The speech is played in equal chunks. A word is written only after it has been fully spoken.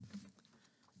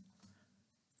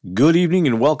Good evening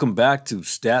and welcome back to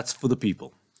Stats for the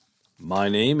People. My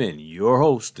name and your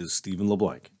host is Stephen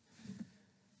LeBlanc.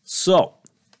 So,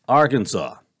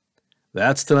 Arkansas.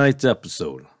 That's tonight's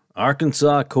episode.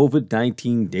 Arkansas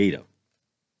COVID-19 data.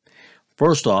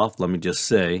 First off, let me just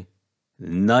say,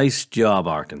 nice job,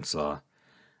 Arkansas.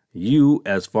 You,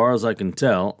 as far as I can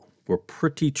tell, were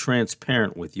pretty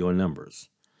transparent with your numbers.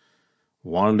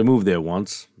 Wanted to move there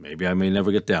once. Maybe I may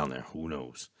never get down there. Who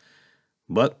knows?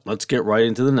 But let's get right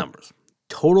into the numbers.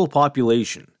 Total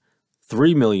population,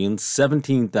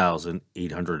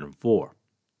 3,017,804.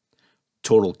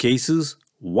 Total cases,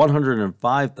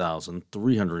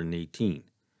 105,318.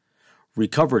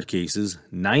 Recovered cases,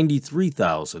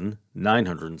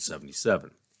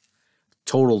 93,977.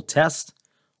 Total tests,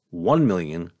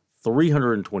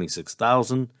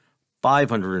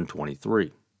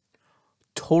 1,326,523.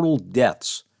 Total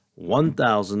deaths,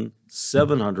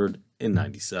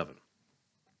 1,797.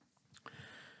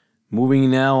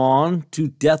 Moving now on to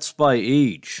deaths by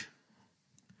age.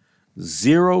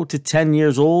 0 to 10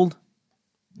 years old,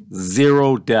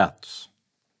 0 deaths.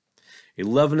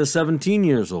 11 to 17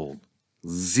 years old,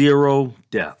 0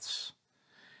 deaths.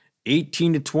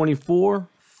 18 to 24,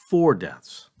 4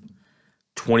 deaths.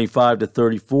 25 to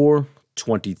 34,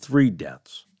 23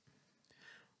 deaths.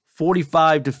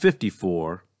 45 to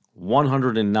 54,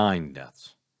 109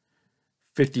 deaths.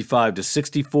 55 to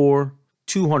 64,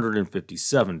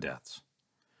 257 deaths.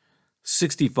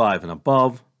 65 and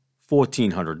above,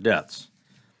 1,400 deaths.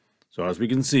 So as we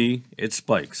can see, it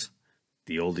spikes.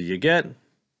 The older you get,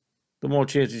 the more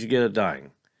chances you get of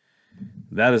dying.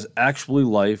 That is actually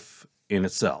life in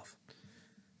itself.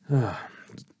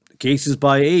 Cases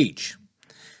by age.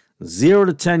 0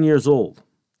 to 10 years old,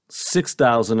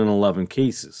 6,011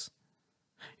 cases.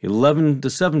 11 to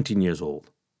 17 years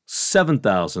old,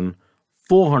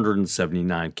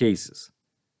 7,479 cases.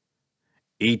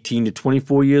 18 to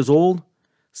 24 years old,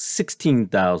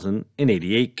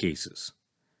 16,088 cases.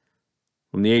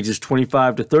 From the ages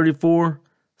 25 to 34,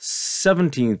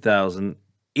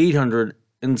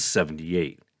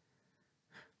 17,878.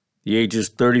 The ages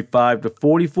 35 to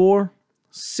 44,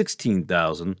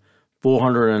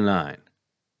 16,409.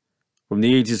 From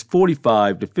the ages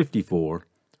 45 to 54,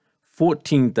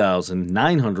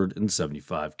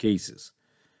 14,975 cases.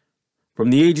 From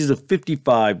the ages of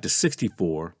 55 to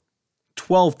 64,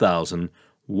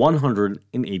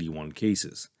 12,181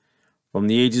 cases. From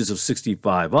the ages of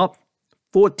 65 up,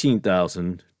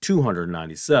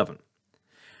 14,297.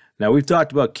 Now, we've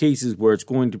talked about cases where it's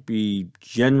going to be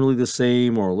generally the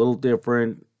same or a little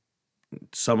different.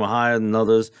 Some are higher than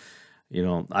others.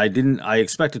 I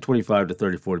expected 25 to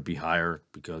 34 to be higher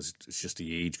because it's just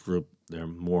the age group. They're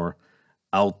more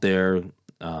out there in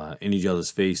each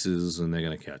other's faces and they're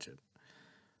going to catch it.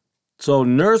 So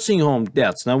nursing home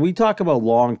deaths. Now, we talk about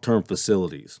long-term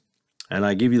facilities, and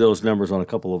I give you those numbers on a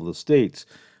couple of the states,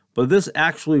 but this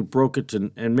actually broke it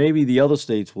to, and maybe the other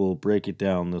states will break it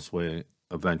down this way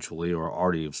eventually or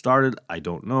already have started. I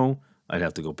don't know. I'd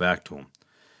have to go back to them.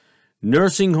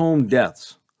 Nursing home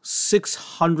deaths,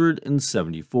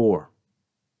 674.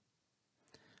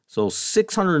 So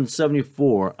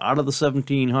 674 out of the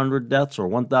 1,700 deaths or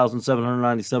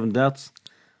 1,797 deaths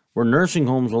were nursing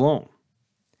homes alone.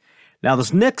 Now,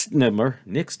 this next number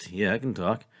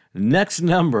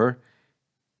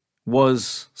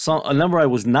was a number I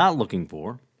was not looking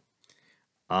for.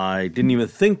 I didn't even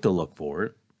think to look for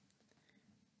it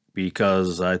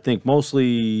because I think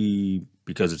mostly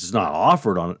because it's not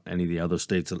offered on any of the other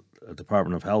states'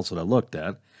 Department of Health that I looked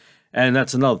at. And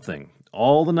that's another thing.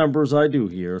 All the numbers I do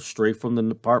here are straight from the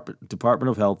Department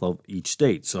of Health of each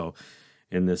state. So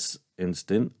in this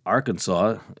instant,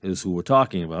 Arkansas is who we're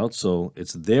talking about, so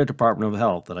it's their Department of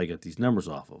Health that I get these numbers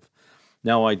off of.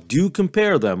 Now, I do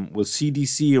compare them with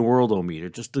CDC and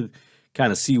Worldometer just to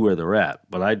kind of see where they're at,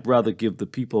 but I'd rather give the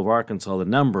people of Arkansas the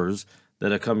numbers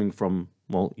that are coming from,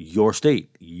 your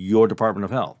state, your Department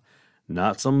of Health,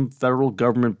 not some federal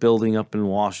government building up in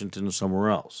Washington or somewhere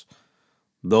else.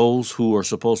 Those who are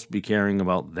supposed to be caring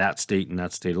about that state and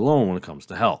that state alone when it comes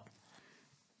to health.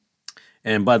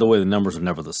 And by the way, the numbers are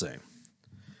never the same.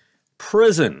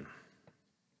 Prison.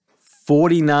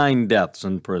 49 deaths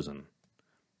in prison.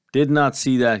 Did not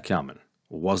see that coming.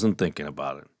 Wasn't thinking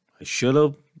about it. I should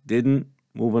have, didn't,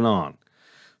 moving on.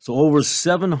 So over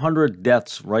 700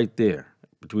 deaths right there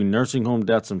between nursing home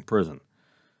deaths and prison.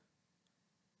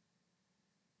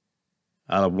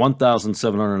 Out of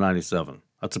 1,797.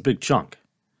 That's a big chunk.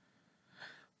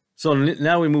 So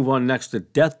now we move on next to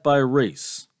death by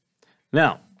race.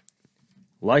 Now,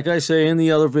 like I say in the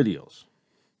other videos,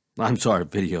 my other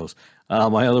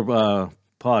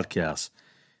podcasts,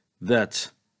 that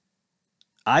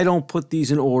I don't put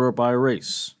these in order by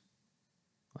race.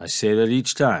 I say that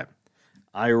each time.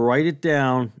 I write it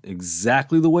down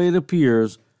exactly the way it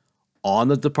appears on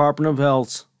the Department of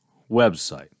Health's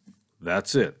website.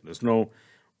 That's it. There's no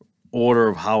order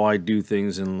of how I do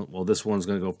things, and well, this one's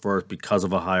going to go first because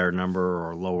of a higher number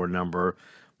or a lower number.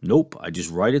 Nope, I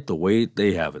just write it the way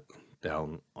they have it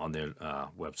down on their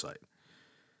website.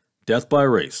 Death by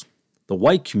race. The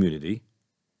white community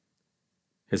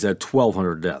has had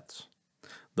 1,200 deaths.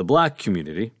 The black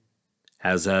community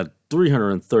has had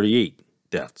 338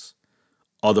 deaths.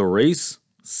 Other race,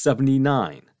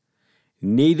 79.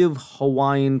 Native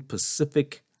Hawaiian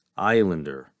Pacific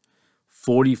Islander,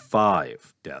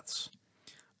 45 deaths.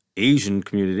 Asian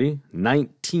community,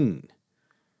 19.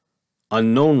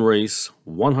 Unknown race,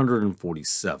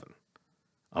 147.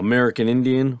 American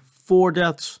Indian, 4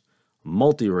 deaths.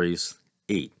 Multi-race,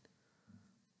 8.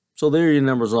 So there are your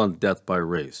numbers on death by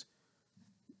race.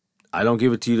 I don't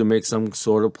give it to you to make some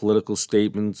sort of political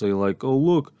statement, say like, oh,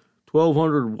 look,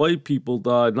 1,200 white people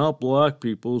died, not black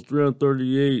people, it's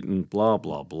 338, and blah,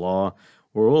 blah, blah.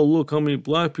 Or, oh, look how many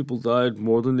black people died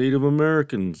more than Native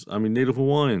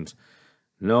Hawaiians.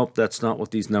 Nope, that's not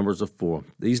what these numbers are for.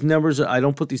 These numbers, I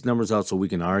don't put these numbers out so we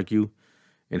can argue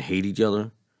and hate each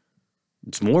other.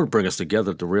 It's more to bring us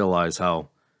together to realize how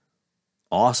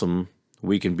awesome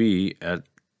we can be at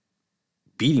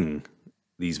beating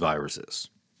these viruses.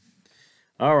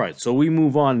 All right, so we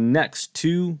move on next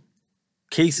to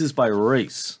cases by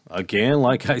race. Again,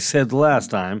 like I said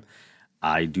last time,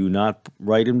 I do not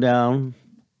write them down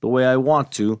the way I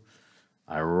want to.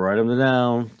 I write them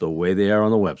down the way they are on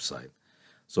the website.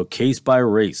 So case by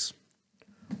race.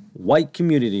 White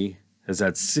community has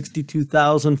had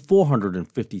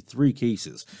 62,453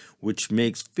 cases, which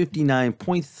makes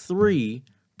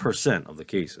 59.3% of the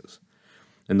cases.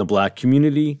 And the black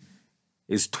community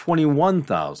is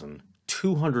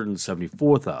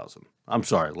 21,274,000. I'm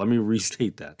sorry, let me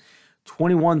restate that.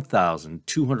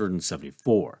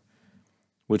 21,274,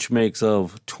 which makes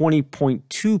of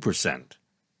 20.2%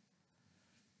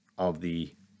 of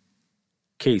the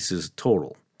cases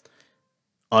total.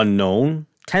 Unknown,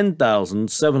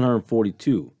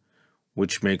 10,742,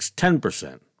 which makes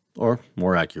 10%, or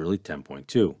more accurately,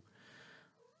 10.2.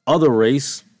 Other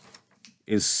race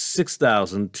is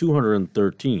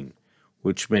 6,213,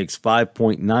 which makes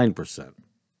 5.9%.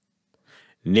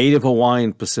 Native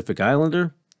Hawaiian Pacific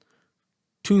Islander,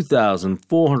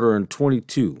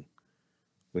 2,422,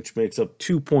 which makes up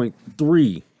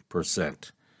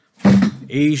 2.3%.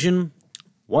 Asian,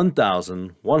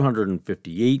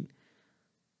 1,158,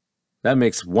 that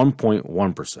makes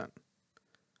 1.1%.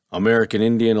 American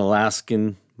Indian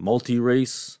Alaskan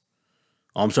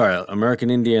American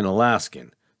Indian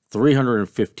Alaskan,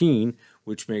 315,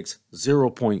 which makes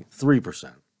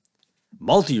 0.3%.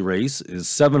 Multi-race is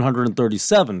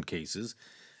 737 cases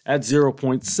at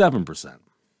 0.7%.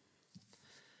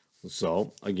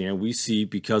 So, again, we see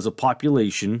because of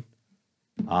population,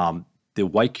 the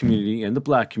white community and the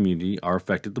black community are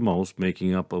affected the most,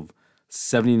 making up of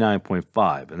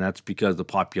 79.5. And that's because the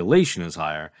population is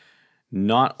higher,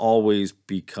 not always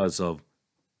because of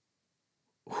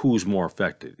who's more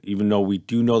affected, even though we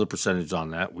do know the percentage on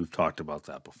that. We've talked about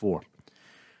that before.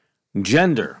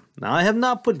 Gender. Now, I have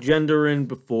not put gender in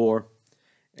before,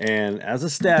 and as a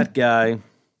stat guy,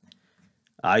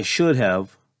 I should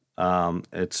have.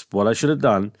 It's what I should have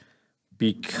done,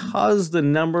 because the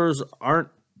numbers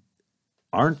are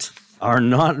not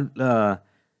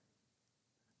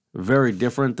very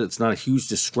different. It's not a huge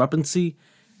discrepancy.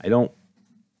 I don't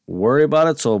worry about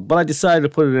it. But I decided to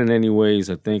put it in anyways.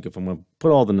 I think if I'm going to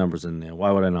put all the numbers in there,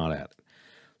 why would I not add it?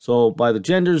 So by the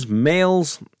genders,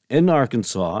 males in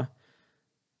Arkansas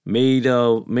made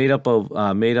up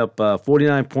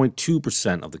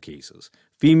 49.2% of the cases.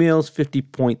 Females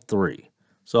 50.3%.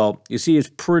 So you see, it's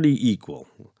pretty equal.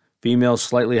 Females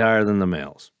slightly higher than the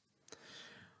males.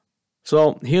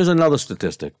 So here's another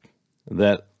statistic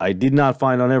that I did not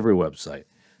find on every website.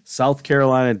 South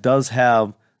Carolina does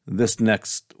have this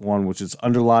next one, which is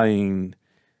underlying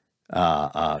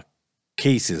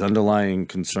cases, underlying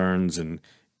concerns and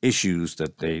issues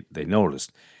that they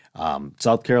noticed.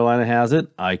 South Carolina has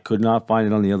it. I could not find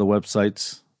it on the other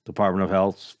websites, Department of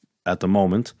Health, at the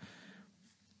moment.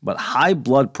 But high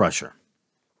blood pressure.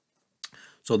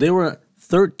 So there were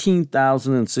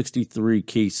 13,063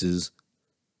 cases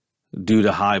due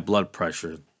to high blood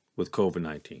pressure with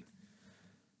COVID-19.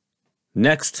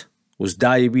 Next was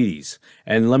diabetes.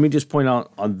 And let me just point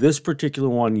out, on this particular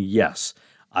one, yes,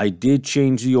 I did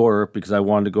change the order because I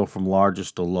wanted to go from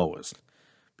largest to lowest,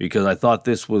 because I thought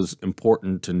this was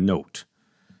important to note.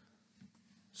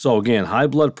 So again, high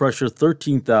blood pressure,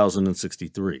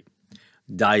 13,063.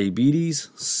 Diabetes,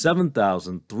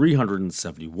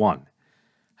 7,371.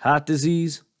 Heart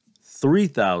disease,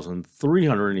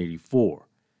 3,384.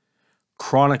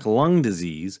 Chronic lung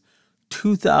disease,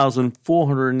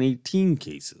 2,418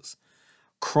 cases.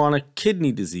 Chronic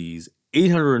kidney disease,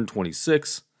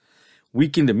 826.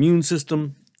 Weakened immune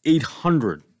system,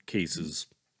 800 cases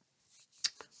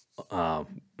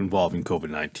involving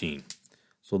COVID-19.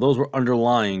 So those were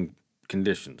underlying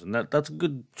conditions, and that's a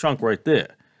good chunk right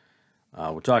there.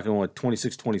 We're talking like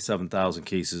 27,000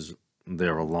 cases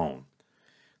there alone.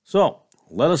 So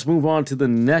let us move on to the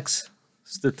next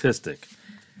statistic.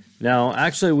 Now,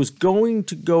 actually, I was going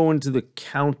to go into the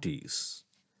counties,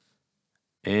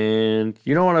 and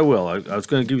you know what, I will. I was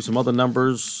going to give you some other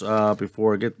numbers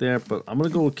before I get there, but I'm going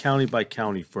to go county by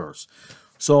county first.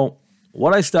 So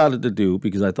what I started to do,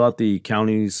 because I thought the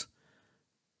counties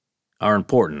are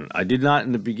important. I did not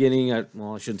in the beginning. I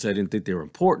shouldn't say I didn't think they were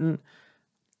important.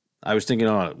 I was thinking,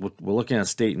 we're looking at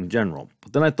state in general.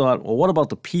 But then I thought, well, what about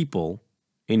the people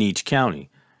in each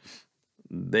county?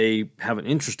 They have an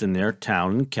interest in their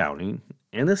town and county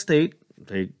and the state.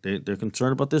 They're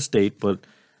concerned about their state, but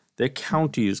their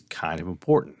county is kind of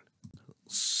important.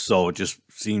 So it just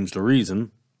seems the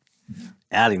reason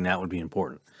adding that would be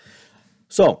important.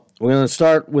 So we're going to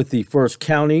start with the first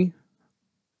county.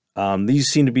 These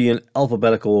seem to be in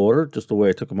alphabetical order, just the way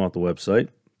I took them off the website.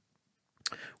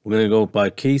 We're going to go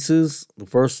by cases. The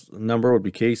first number would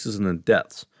be cases and then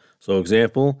deaths. So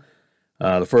example,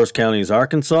 the first county is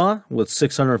Arkansas with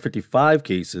 655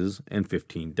 cases and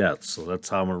 15 deaths. So that's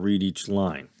how I'm going to read each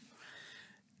line.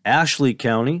 Ashley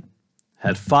County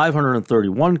had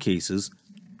 531 cases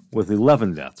with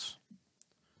 11 deaths.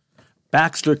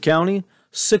 Baxter County,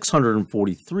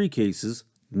 643 cases,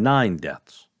 9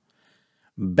 deaths.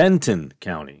 Benton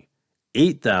County,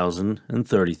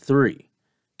 8,033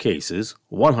 cases,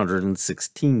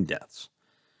 116 deaths.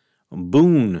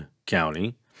 Boone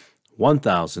County,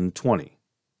 1,020,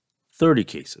 30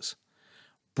 cases.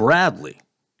 Bradley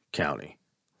County,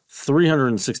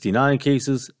 369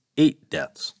 cases, 8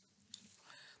 deaths.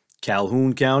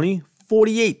 Calhoun County,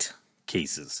 48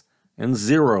 cases and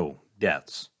 0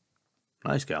 deaths.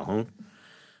 Nice, Calhoun.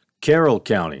 Carroll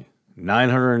County,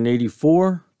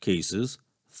 984 cases,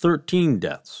 13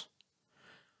 deaths.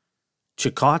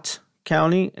 Chillicothe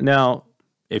County, now,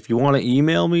 if you want to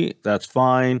email me, that's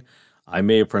fine. I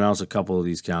may have pronounced a couple of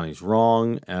these counties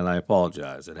wrong, and I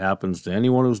apologize. It happens to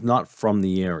anyone who's not from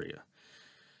the area.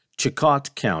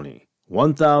 Chillicothe County,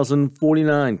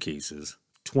 1,049 cases,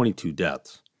 22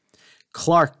 deaths.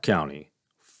 Clark County,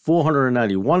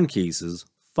 491 cases,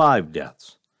 5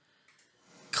 deaths.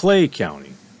 Clay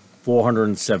County,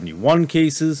 471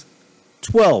 cases,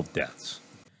 12 deaths.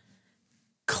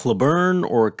 Cleburne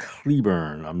or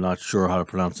Cleburne, I'm not sure how to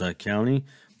pronounce that county,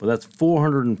 but that's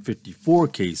 454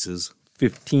 cases,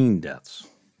 15 deaths.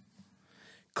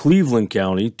 Cleveland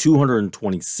County,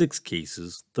 226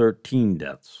 cases, 13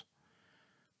 deaths.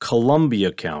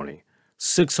 Columbia County,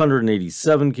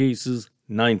 687 cases,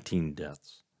 19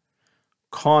 deaths.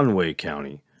 Conway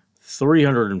County,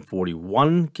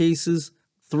 341 cases,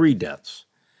 3 deaths.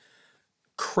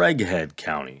 Craighead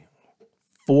County,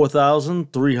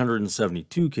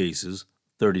 4,372 cases,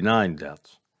 39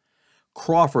 deaths.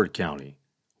 Crawford County,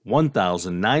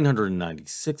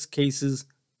 1,996 cases,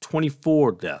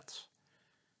 24 deaths.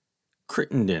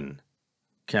 Crittenden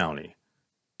County,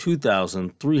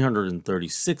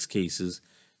 2,336 cases,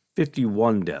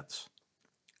 51 deaths.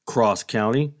 Cross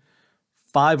County,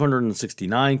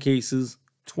 569 cases,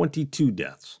 22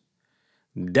 deaths.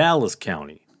 Dallas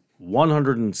County,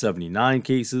 179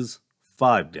 cases,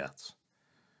 5 deaths.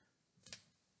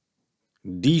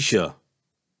 Desha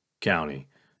County,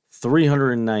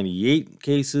 398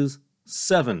 cases,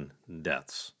 7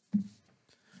 deaths.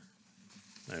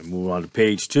 I move on to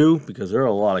page 2 because there are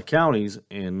a lot of counties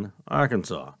in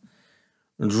Arkansas.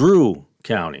 Drew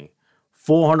County,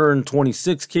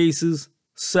 426 cases,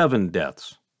 7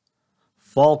 deaths.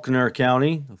 Faulkner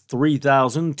County,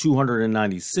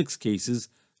 3,296 cases,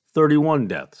 31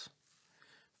 deaths.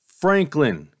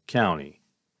 Franklin County,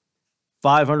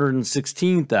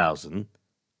 516,000.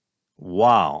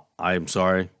 Wow, I'm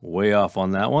sorry, way off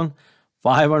on that one.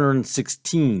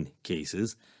 516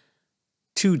 cases,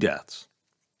 2 deaths.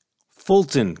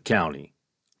 Fulton County,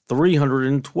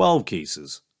 312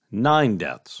 cases, 9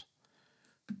 deaths.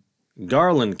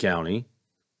 Garland County,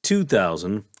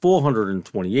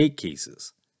 2,428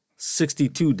 cases,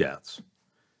 62 deaths.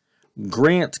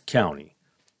 Grant County,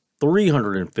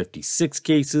 356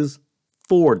 cases,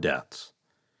 4 deaths.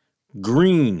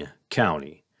 Greene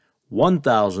County,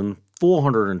 1,000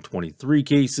 423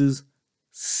 cases,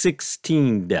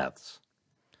 16 deaths.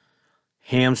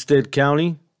 Hampstead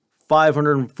County,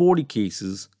 540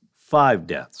 cases, 5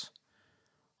 deaths.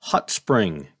 Hot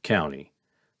Spring County,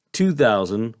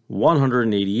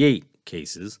 2,188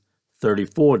 cases,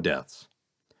 34 deaths.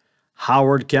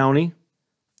 Howard County,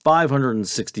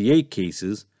 568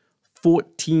 cases,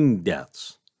 14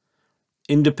 deaths.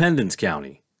 Independence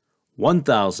County,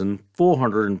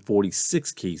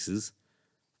 1,446 cases,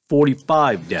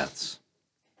 45 deaths.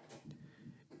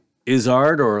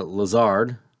 Izard or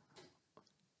Lazard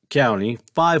County,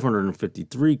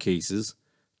 553 cases,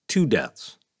 2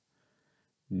 deaths.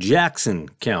 Jackson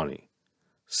County,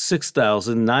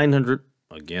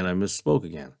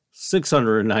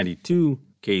 692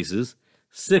 cases,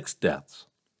 6 deaths.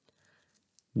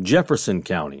 Jefferson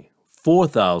County,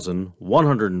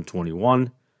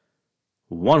 4,121,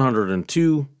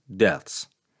 102 deaths.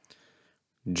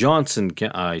 Johnson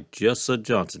County, I just said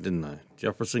Johnson, didn't I?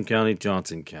 Jefferson County,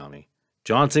 Johnson County.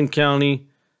 Johnson County,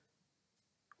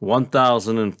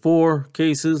 1,004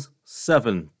 cases,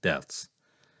 7 deaths.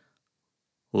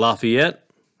 Lafayette,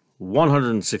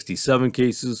 167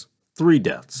 cases, 3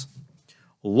 deaths.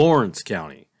 Lawrence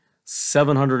County,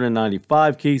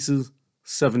 795 cases,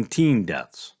 17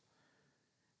 deaths.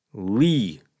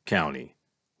 Lee County,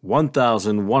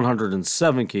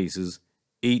 1,107 cases,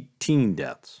 18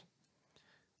 deaths.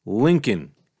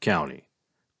 Lincoln County,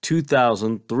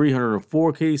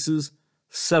 2,304 cases,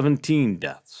 17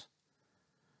 deaths.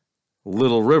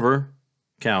 Little River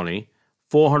County,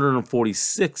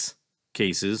 446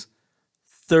 cases,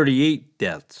 38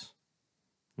 deaths.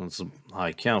 That's a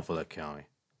high count for that county.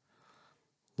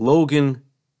 Logan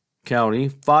County,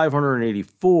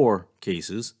 584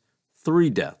 cases,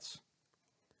 3 deaths.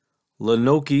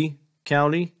 Lenoke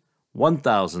County,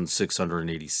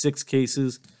 1,686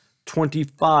 cases,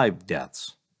 25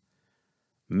 deaths.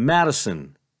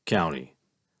 Madison County,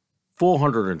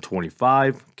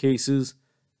 425 cases,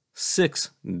 6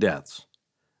 deaths.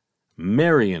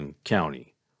 Marion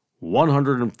County,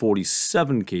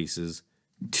 147 cases,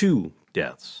 2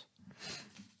 deaths.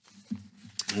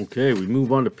 Okay, we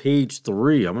move on to page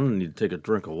 3. I'm going to need to take a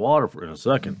drink of water in a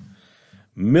second.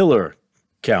 Miller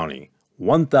County,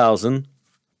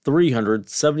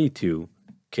 1,372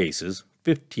 cases,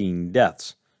 15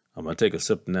 deaths. I'm going to take a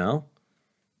sip now.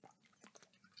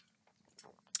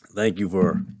 Thank you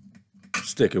for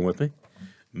sticking with me.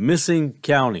 Missing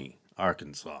County,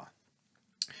 Arkansas,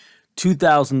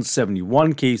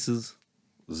 2,071 cases,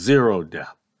 0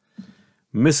 death.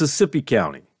 Mississippi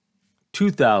County,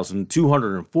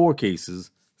 2,204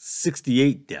 cases,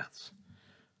 68 deaths.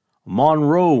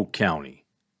 Monroe County,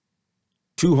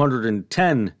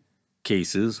 210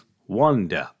 cases, 1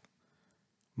 death.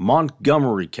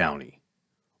 Montgomery County,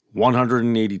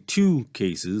 182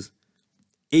 cases,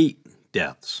 8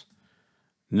 deaths.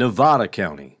 Nevada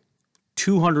County,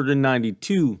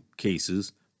 292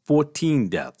 cases, 14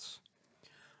 deaths.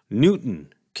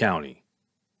 Newton County,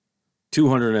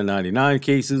 299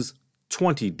 cases,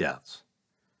 20 deaths.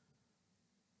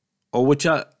 I'm going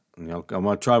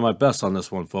to try my best on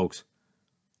this one, folks.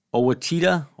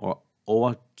 Ouachita,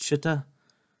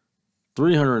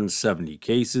 370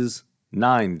 cases,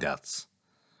 9 deaths.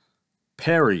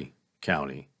 Perry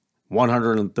County,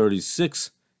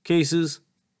 136 cases,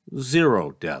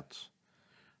 0 deaths.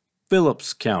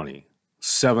 Phillips County,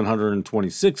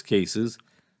 726 cases,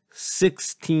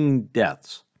 16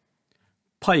 deaths.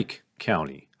 Pike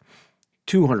County,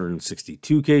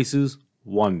 262 cases,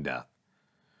 1 death.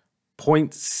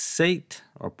 Poinsett,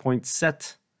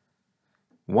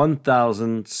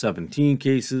 1,017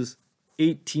 cases,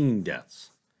 18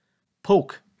 deaths.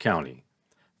 Polk County,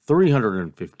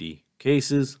 350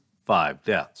 cases, 5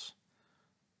 deaths.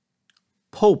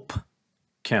 Pope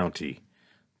County,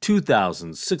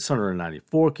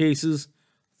 2,694 cases,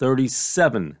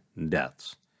 37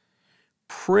 deaths.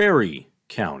 Prairie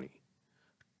County,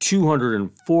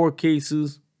 204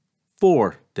 cases,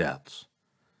 4 deaths.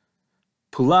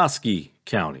 Pulaski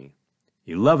County,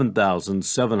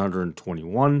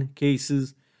 11,721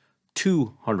 cases,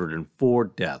 204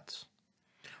 deaths.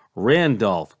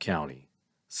 Randolph County,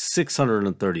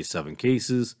 637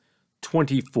 cases,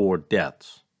 24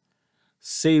 deaths.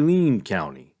 Saline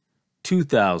County,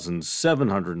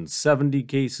 2,770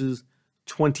 cases,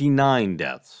 29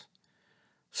 deaths.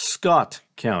 Scott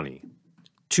County,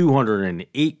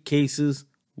 208 cases,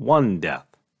 1 death.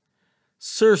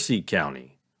 Searcy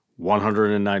County,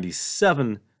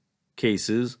 197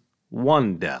 cases,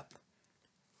 1 death.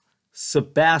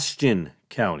 Sebastian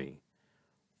County,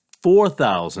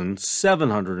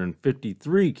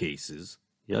 4,753 cases,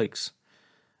 yikes,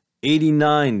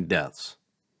 89 deaths.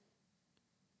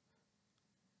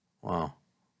 Wow.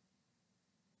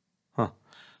 Huh.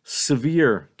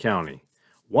 Sevier County,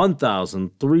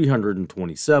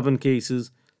 1,327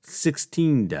 cases,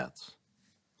 16 deaths.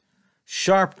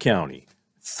 Sharp County,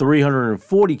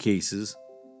 340 cases,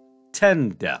 10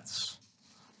 deaths.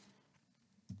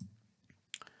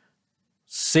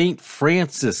 St.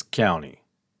 Francis County,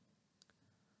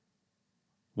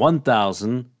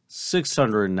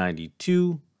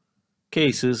 1,692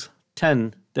 cases,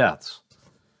 10 deaths.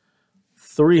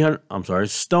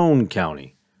 Stone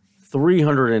County,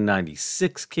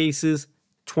 396 cases,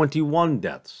 21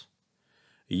 deaths.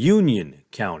 Union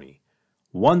County,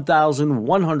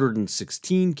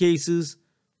 1,116 cases,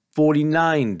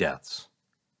 49 deaths.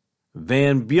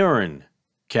 Van Buren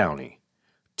County,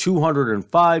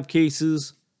 205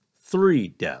 cases, 3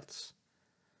 deaths.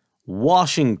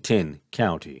 Washington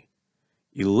County,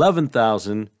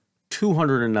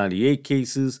 11,298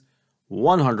 cases,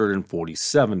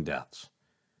 147 deaths.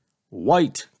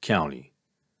 White County,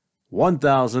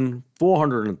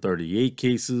 1,438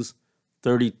 cases,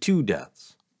 32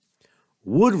 deaths.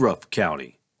 Woodruff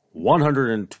County,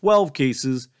 112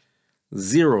 cases,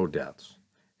 0 deaths.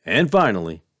 And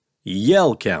finally,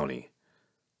 Yell County.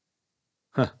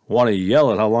 Want to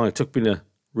yell at how long it took me to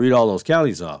read all those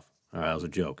counties off? All right, that was a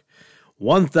joke.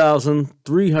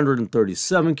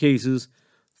 1,337 cases,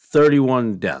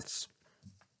 31 deaths.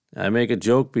 I make a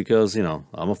joke because, I'm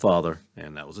a father,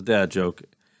 and that was a dad joke.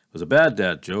 It was a bad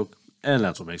dad joke, and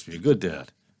that's what makes me a good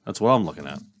dad. That's what I'm looking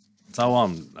at. That's how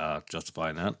I'm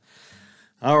justifying that.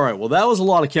 All right, well, that was a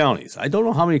lot of counties. I don't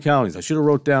know how many counties. I should have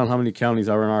wrote down how many counties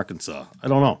are in Arkansas. I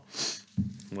don't know.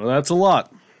 Well, that's a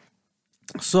lot.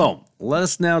 So, let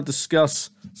us now discuss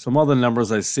some other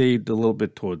numbers I saved a little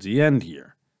bit towards the end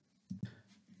here.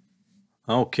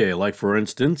 Okay, like for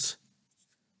instance,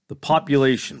 the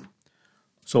population.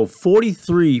 So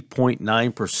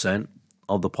 43.9%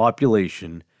 of the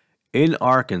population in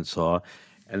Arkansas,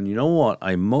 and you know what?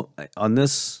 On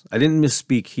this, I didn't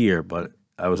misspeak here, but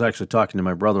I was actually talking to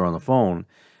my brother on the phone.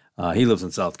 He lives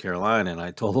in South Carolina, and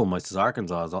I told him, I says,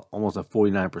 Arkansas is almost at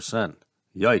 49%.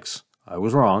 Yikes, I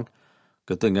was wrong.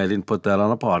 Good thing I didn't put that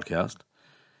on a podcast.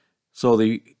 So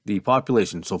the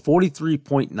population, so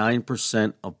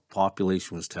 43.9% of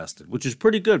population was tested, which is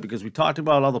pretty good because we talked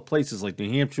about other places like New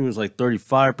Hampshire was like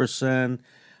 35%,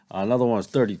 another one was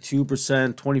 32%,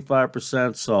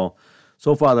 25%. So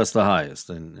far that's the highest,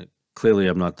 and clearly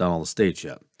I've not done all the states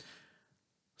yet.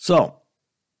 So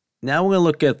now we're going to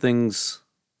look at things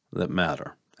that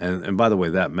matter. And by the way,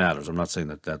 that matters. I'm not saying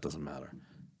that doesn't matter.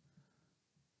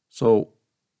 So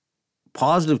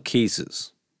positive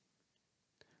cases.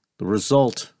 The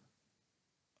result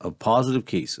of positive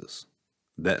cases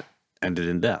that ended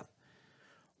in death.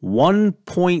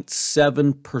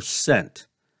 1.7%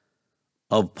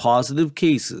 of positive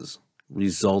cases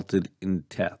resulted in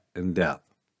death.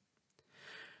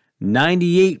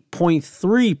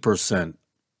 98.3%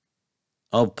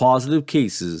 of positive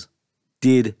cases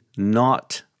did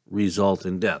not result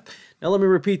in death. Now let me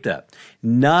repeat that.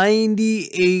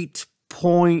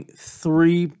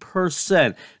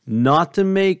 98.3%, not to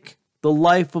make the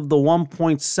life of the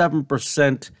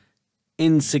 1.7%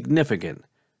 insignificant,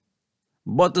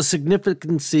 but the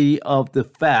significancy of the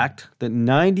fact that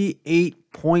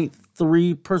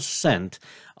 98.3%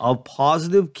 of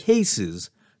positive cases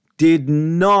did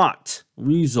not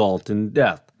result in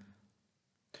death.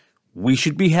 We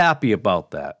should be happy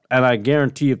about that. And I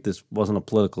guarantee if this wasn't a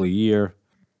political year,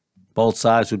 both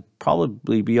sides would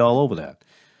probably be all over that.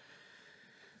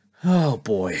 Oh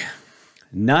boy.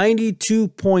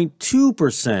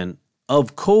 92.2%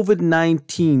 of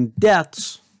COVID-19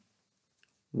 deaths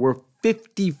were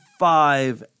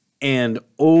 55 and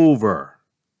over.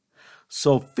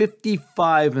 So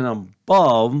 55 and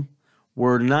above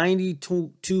were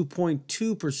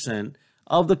 92.2%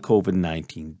 of the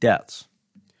COVID-19 deaths.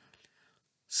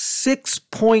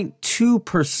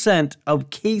 6.2% of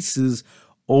cases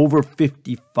over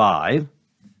 55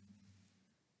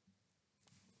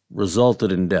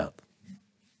 resulted in death.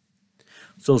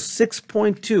 So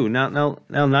 6.2. Now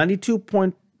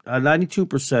 92%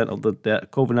 of the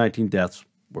COVID-19 deaths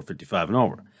were 55 and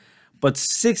over. But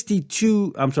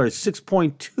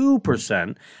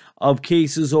 6.2% of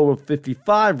cases over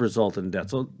 55 resulted in death.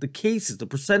 So the cases, the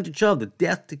percentage of the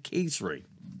death to case rate.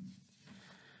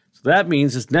 So that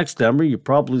means this next number, you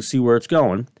probably see where it's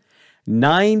going.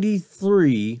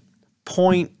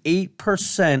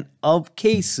 93.8% of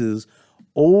cases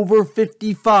over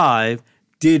 55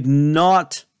 did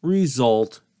not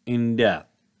result in death.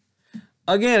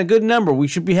 Again, a good number. We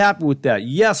should be happy with that.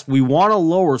 Yes, we want to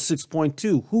lower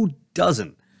 6.2. Who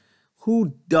doesn't?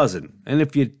 Who doesn't? And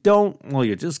if you don't, well,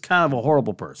 you're just kind of a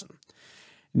horrible person.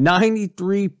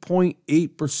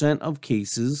 93.8% of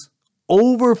cases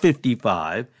over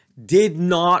 55 did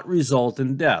not result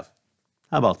in death.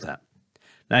 How about that?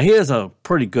 Now, here's a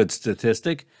pretty good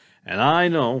statistic, and I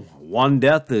know one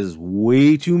death is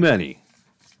way too many.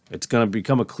 It's going to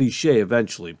become a cliche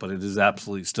eventually, but it is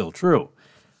absolutely still true.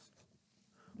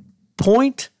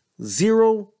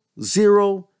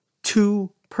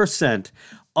 0.002%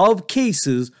 of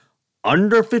cases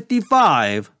under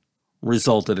 55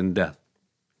 resulted in death.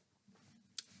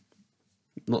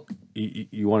 Look,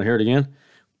 you want to hear it again?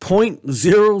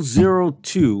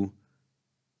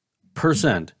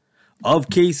 0.002% of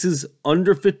cases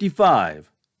under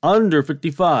 55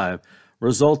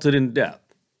 resulted in death.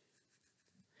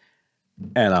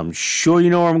 And I'm sure you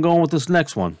know where I'm going with this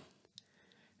next one.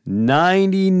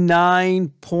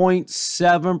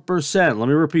 99.7%. Let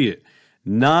me repeat it.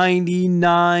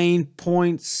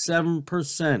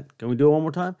 99.7%. Can we do it one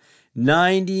more time?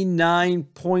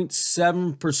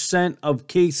 99.7% of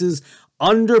cases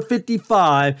under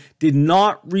 55 did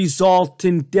not result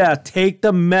in death. Take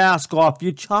the mask off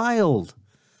your child.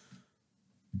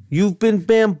 You've been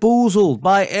bamboozled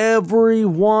by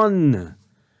everyone.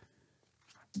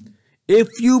 If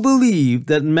you believe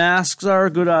that masks are a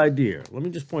good idea, let me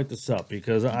just point this out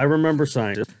because I remember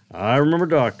scientists, I remember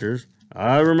doctors,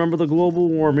 I remember the global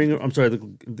warming,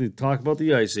 the talk about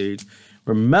the ice age.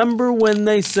 Remember when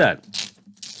they said,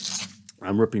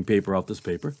 I'm ripping paper off this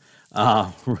paper,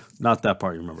 not that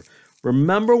part you remember.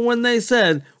 Remember when they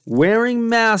said wearing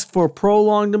masks for a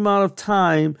prolonged amount of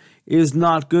time is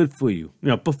not good for you? You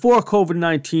know, before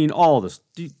COVID-19, all this.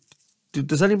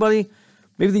 Does anybody,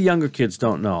 maybe the younger kids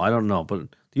don't know, I don't know, but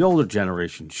the older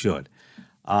generation should.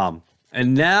 And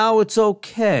now it's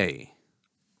okay.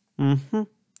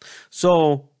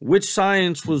 So, which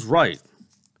science was right?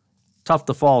 Tough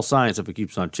to follow science if it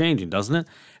keeps on changing, doesn't it?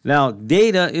 Now,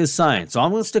 data is science. So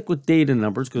I'm going to stick with data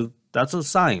numbers because that's a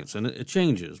science and it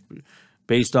changes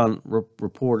based on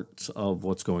reports of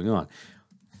what's going on.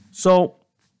 So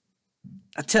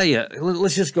I tell you,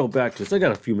 let's just go back to this. I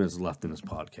got a few minutes left in this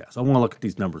podcast. I want to look at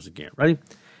these numbers again. Ready?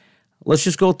 Let's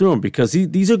just go through them because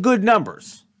these are good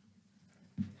numbers.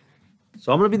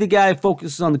 So I'm going to be the guy who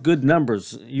focuses on the good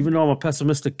numbers, even though I'm a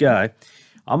pessimistic guy.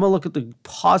 I'm going to look at the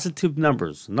positive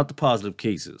numbers, not the positive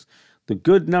cases. The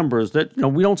good numbers that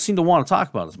we don't seem to want to talk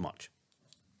about as much.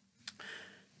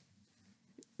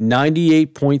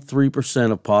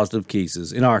 98.3% of positive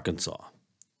cases in Arkansas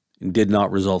did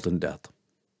not result in death.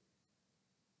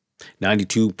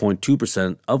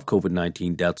 92.2% of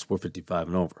COVID-19 deaths were 55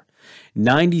 and over.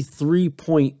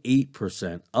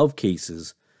 93.8% of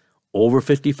cases over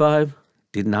 55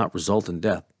 did not result in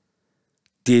death.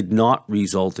 Did not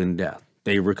result in death.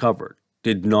 They recovered.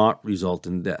 Did not result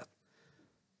in death.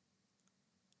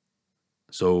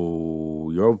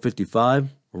 So you're over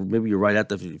 55, or maybe you're right at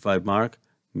the 55 mark.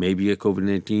 Maybe you get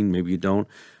COVID-19, maybe you don't,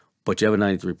 but you have a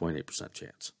 93.8%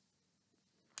 chance.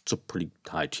 It's a pretty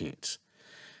high chance.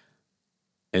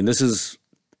 And this is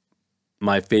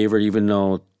my favorite, even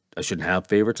though I shouldn't have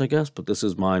favorites, I guess, but this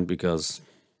is mine because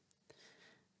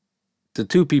the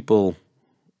two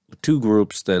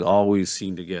groups that always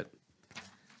seem to get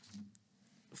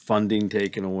funding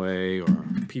taken away or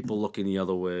people looking the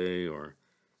other way or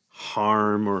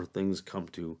harm or things come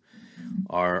to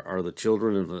are the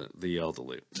children and the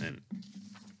elderly. And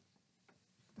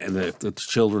if the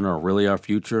children are really our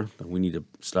future, then we need to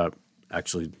start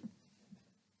actually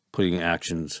putting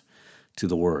actions to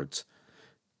the words.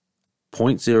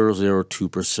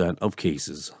 0.002% of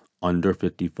cases under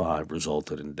 55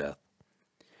 resulted in death.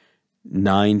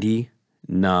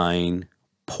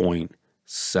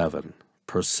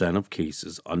 99.7% of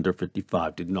cases under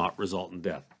 55 did not result in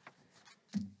death.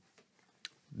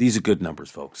 These are good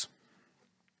numbers, folks.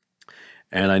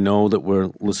 And I know that we're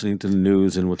listening to the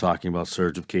news and we're talking about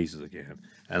surge of cases again.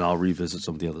 And I'll revisit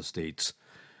some of the other states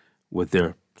with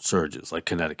their surges, like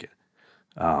Connecticut.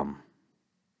 But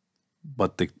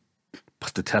the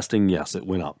testing, yes, it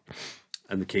went up.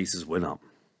 And the cases went up.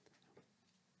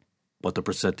 But the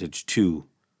percentage, too,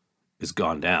 is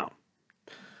gone down.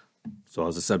 So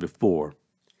as I said before,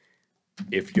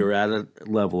 if you're at a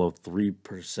level of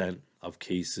 3% of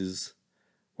cases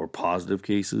or positive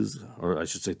cases, or I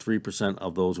should say 3%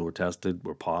 of those who were tested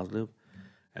were positive,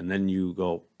 and then you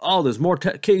go, oh, there's more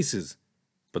cases,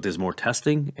 but there's more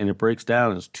testing, and it breaks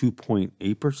down as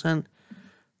 2.8%,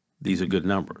 these are good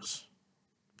numbers.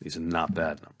 These are not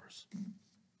bad numbers.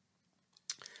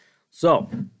 So,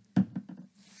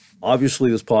 obviously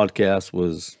this podcast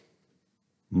was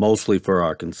mostly for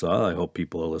Arkansas. I hope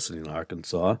people are listening to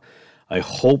Arkansas. I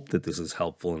hope that this is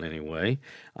helpful in any way.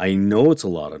 I know it's a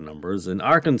lot of numbers. In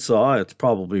Arkansas, it's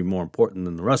probably more important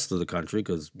than the rest of the country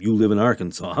because you live in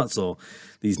Arkansas. So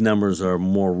these numbers are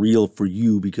more real for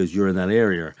you because you're in that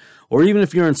area. Or even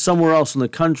if you're in somewhere else in the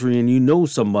country and you know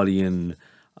somebody in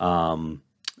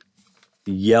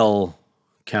Yell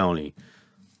County.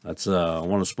 That's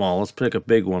one of small. Let's pick a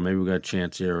big one. Maybe we got a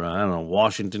chance here. I don't know,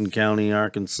 Washington County,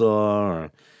 Arkansas.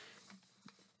 Or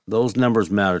those numbers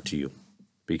matter to you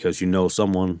because you know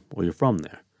someone or you're from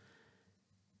there.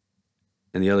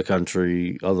 And the other parts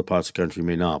of the country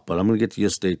may not. But I'm going to get to your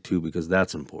state too because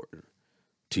that's important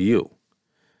to you.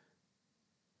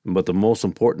 But the most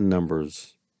important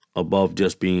numbers above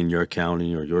just being in your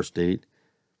county or your state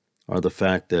are the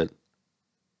fact that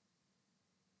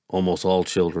almost all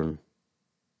children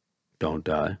don't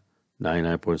die,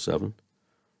 99.7.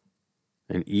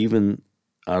 And even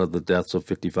out of the deaths of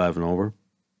 55 and over,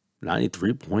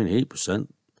 93.8%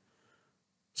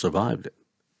 survived it.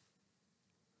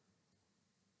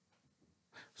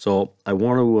 So I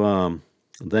want to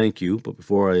thank you, but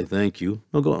before I thank you,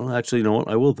 actually, you know what?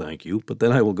 I will thank you, but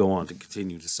then I will go on to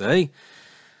continue to say,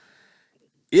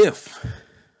 if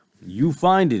you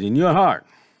find it in your heart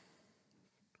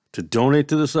to donate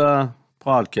to this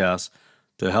podcast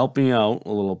to help me out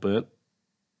a little bit,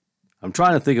 I'm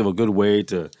trying to think of a good way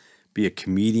to be a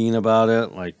comedian about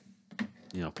it, like,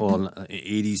 pull an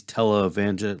 80s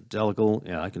tele-evangelical.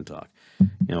 Yeah, I can talk.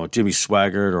 Jimmy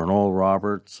Swaggart or an Oral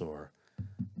Roberts, or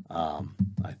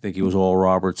I think it was Oral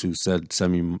Roberts who said,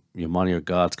 "Send me your money or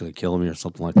God's going to kill me," or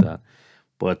something like that.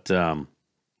 But I'm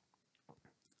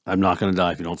not going to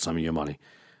die if you don't send me your money.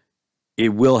 It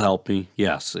will help me.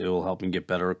 Yes, it will help me get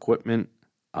better equipment.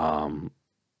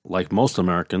 Like most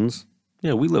Americans,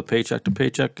 we live paycheck to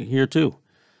paycheck here too.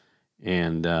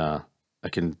 And I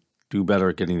can do better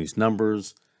at getting these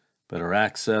numbers, better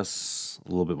access, a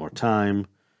little bit more time.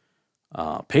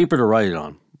 Paper to write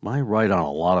on. I write on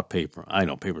a lot of paper. I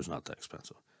know paper's not that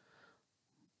expensive.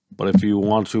 But if you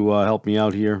want to help me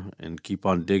out here and keep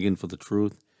on digging for the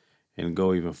truth and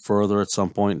go even further at some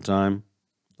point in time,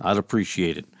 I'd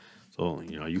appreciate it. So,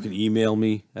 you can email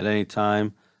me at any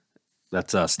time.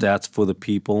 That's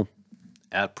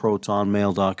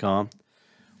statsforthepeople@protonmail.com.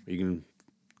 You can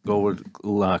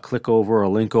click over or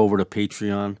link over to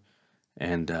Patreon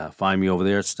and find me over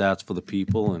there at Stats for the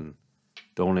People and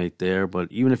donate there.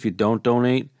 But even if you don't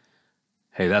donate,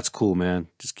 hey, that's cool, man.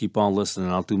 Just keep on listening.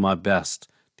 I'll do my best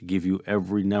to give you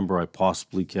every number I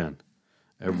possibly can.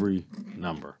 Every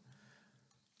number.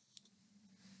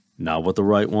 Not what the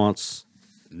right wants,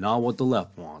 not what the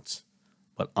left wants,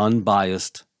 but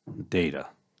unbiased data.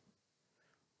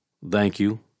 Thank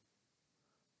you.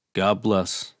 God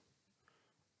bless.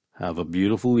 Have a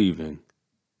beautiful evening.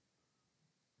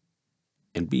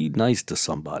 And be nice to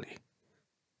somebody.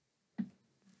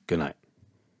 Good night.